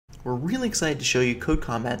we're really excited to show you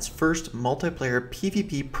CodeCombat's first multiplayer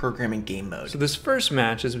PvP programming game mode. So this first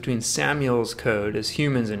match is between Samuel's code as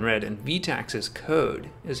humans in red and VTAX's code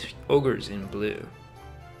as ogres in blue.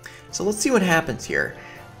 So let's see what happens here.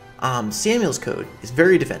 Samuel's code is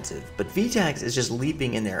very defensive, but VTAX is just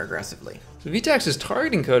leaping in there aggressively. So VTAX's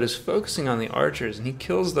targeting code is focusing on the archers, and he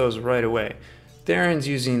kills those right away. Theron's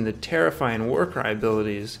using the Terrify and Warcry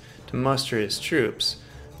abilities to muster his troops.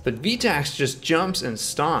 But VTAX just jumps and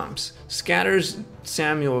stomps, scatters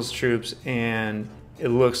Samuel's troops, and it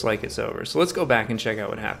looks like it's over. So let's go back and check out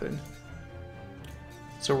what happened.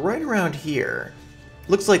 So right around here,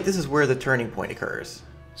 looks like this is where the turning point occurs.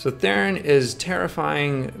 So Theron is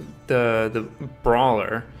terrifying the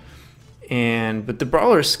brawler, but the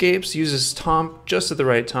brawler escapes, uses Stomp just at the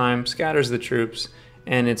right time, scatters the troops,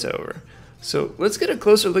 and it's over. So let's get a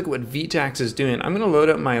closer look at what VTAX is doing. I'm going to load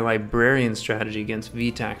up my librarian strategy against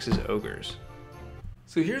VTAX's ogres.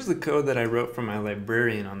 So here's the code that I wrote for my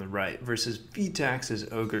librarian on the right versus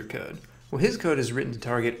VTAX's ogre code. Well, his code is written to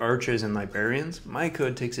target archers and librarians. My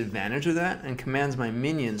code takes advantage of that and commands my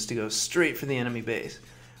minions to go straight for the enemy base.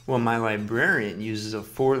 Well, my librarian uses a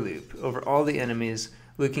for loop over all the enemies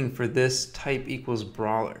looking for this type equals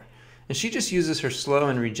brawler. And she just uses her slow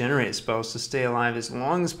and regenerate spells to stay alive as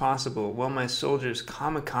long as possible while my soldiers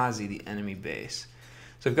kamikaze the enemy base.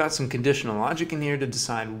 So I've got some conditional logic in here to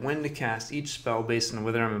decide when to cast each spell based on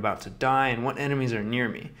whether I'm about to die and what enemies are near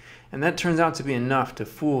me. And that turns out to be enough to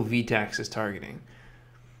fool VTAX's targeting.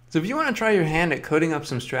 So if you want to try your hand at coding up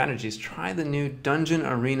some strategies, try the new Dungeon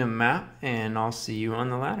Arena map, and I'll see you on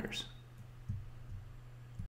the ladders.